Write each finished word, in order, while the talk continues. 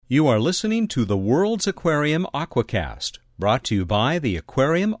You are listening to the World's Aquarium Aquacast, brought to you by the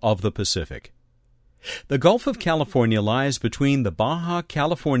Aquarium of the Pacific. The Gulf of California lies between the Baja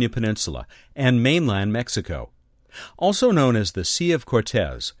California Peninsula and mainland Mexico. Also known as the Sea of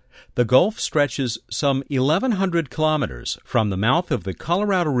Cortez, the Gulf stretches some 1,100 kilometers from the mouth of the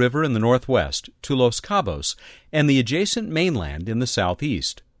Colorado River in the northwest to Los Cabos and the adjacent mainland in the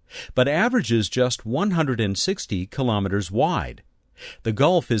southeast, but averages just 160 kilometers wide. The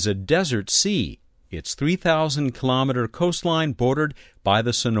Gulf is a desert sea, its 3,000-kilometer coastline bordered by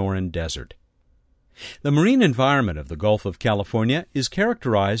the Sonoran Desert. The marine environment of the Gulf of California is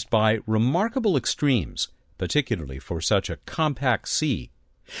characterized by remarkable extremes, particularly for such a compact sea.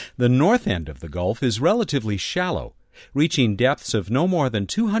 The north end of the Gulf is relatively shallow, reaching depths of no more than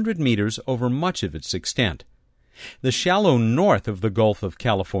 200 meters over much of its extent. The shallow north of the Gulf of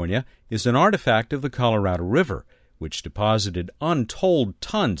California is an artifact of the Colorado River, which deposited untold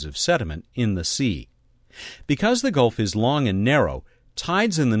tons of sediment in the sea. Because the Gulf is long and narrow,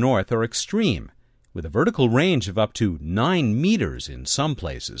 tides in the north are extreme, with a vertical range of up to 9 meters in some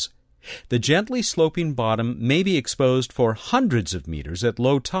places. The gently sloping bottom may be exposed for hundreds of meters at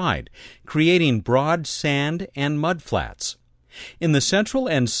low tide, creating broad sand and mud flats. In the central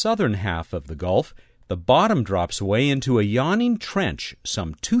and southern half of the Gulf, the bottom drops away into a yawning trench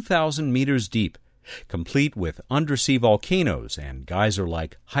some 2,000 meters deep, complete with undersea volcanoes and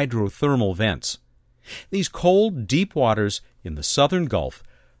geyser-like hydrothermal vents. These cold, deep waters in the southern Gulf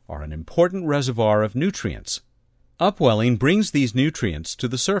are an important reservoir of nutrients. Upwelling brings these nutrients to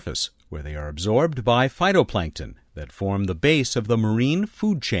the surface, where they are absorbed by phytoplankton that form the base of the marine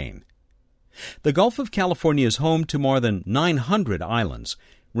food chain. The Gulf of California is home to more than 900 islands,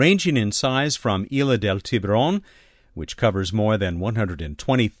 ranging in size from Isla del Tiburon, which covers more than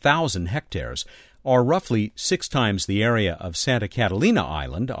 120,000 hectares, or roughly 6 times the area of Santa Catalina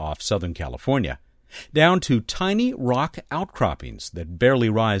Island off Southern California, down to tiny rock outcroppings that barely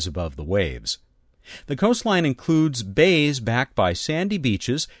rise above the waves. The coastline includes bays backed by sandy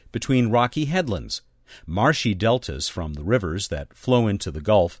beaches between rocky headlands, marshy deltas from the rivers that flow into the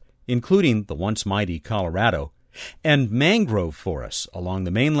Gulf, including the once mighty Colorado, and mangrove forests along the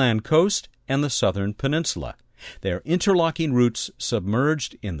mainland coast and the southern peninsula, their interlocking roots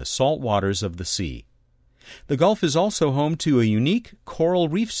submerged in the salt waters of the sea. The Gulf is also home to a unique coral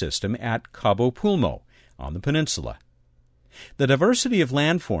reef system at Cabo Pulmo on the peninsula. The diversity of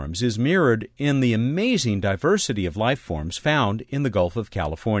landforms is mirrored in the amazing diversity of life forms found in the Gulf of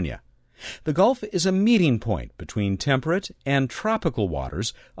California. The Gulf is a meeting point between temperate and tropical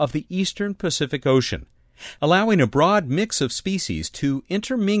waters of the eastern Pacific Ocean, allowing a broad mix of species to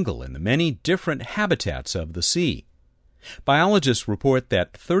intermingle in the many different habitats of the sea. Biologists report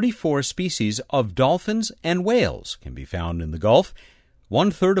that 34 species of dolphins and whales can be found in the Gulf,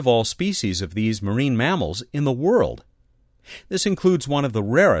 1/3 of all species of these marine mammals in the world. This includes one of the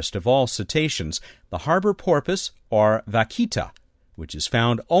rarest of all cetaceans, the harbor porpoise, or vaquita, which is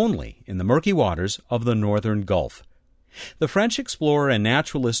found only in the murky waters of the northern Gulf. The French explorer and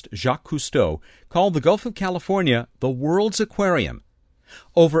naturalist Jacques Cousteau called the Gulf of California the world's aquarium.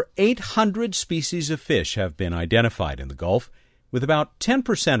 Over 800 species of fish have been identified in the Gulf, with about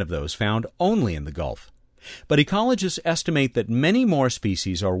 10% of those found only in the Gulf. But ecologists estimate that many more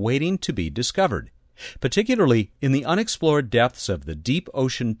species are waiting to be discovered, particularly in the unexplored depths of the deep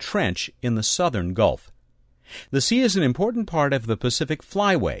ocean trench in the southern Gulf. The sea is an important part of the Pacific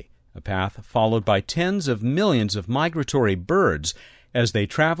Flyway, a path followed by tens of millions of migratory birds as they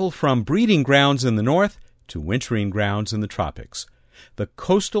travel from breeding grounds in the north to wintering grounds in the tropics. The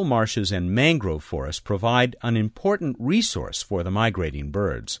coastal marshes and mangrove forests provide an important resource for the migrating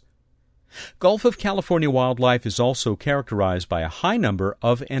birds. Gulf of California wildlife is also characterized by a high number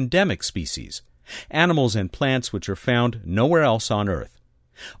of endemic species, animals and plants which are found nowhere else on Earth.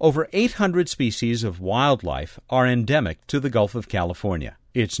 Over 800 species of wildlife are endemic to the Gulf of California,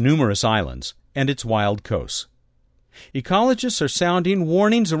 its numerous islands, and its wild coasts. Ecologists are sounding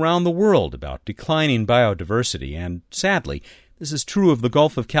warnings around the world about declining biodiversity, and sadly, this is true of the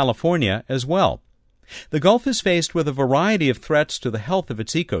Gulf of California as well. The Gulf is faced with a variety of threats to the health of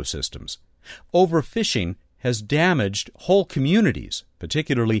its ecosystems. Overfishing has damaged whole communities,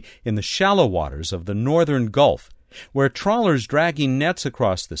 particularly in the shallow waters of the northern Gulf, where trawlers dragging nets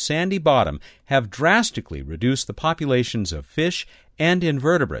across the sandy bottom have drastically reduced the populations of fish and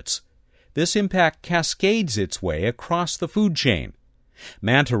invertebrates. This impact cascades its way across the food chain.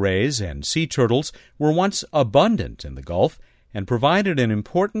 Manta rays and sea turtles were once abundant in the Gulf and provided an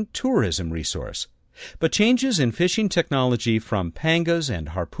important tourism resource. But changes in fishing technology from pangas and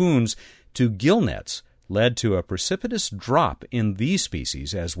harpoons to gill nets led to a precipitous drop in these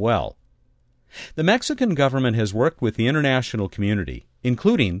species as well. The Mexican government has worked with the international community,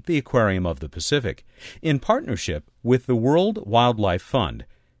 including the Aquarium of the Pacific, in partnership with the World Wildlife Fund,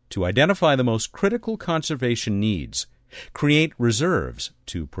 to identify the most critical conservation needs, create reserves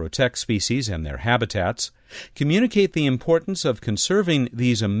to protect species and their habitats, communicate the importance of conserving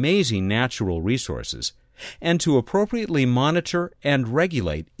these amazing natural resources, and to appropriately monitor and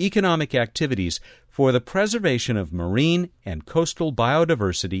regulate economic activities for the preservation of marine and coastal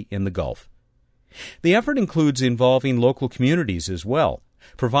biodiversity in the Gulf. The effort includes involving local communities as well,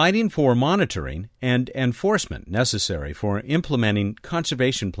 providing for monitoring and enforcement necessary for implementing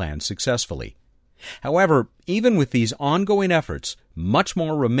conservation plans successfully. However, even with these ongoing efforts, much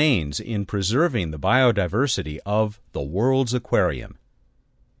more remains in preserving the biodiversity of the world's aquarium.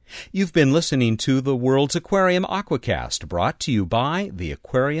 You've been listening to the World's Aquarium Aquacast, brought to you by the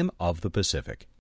Aquarium of the Pacific.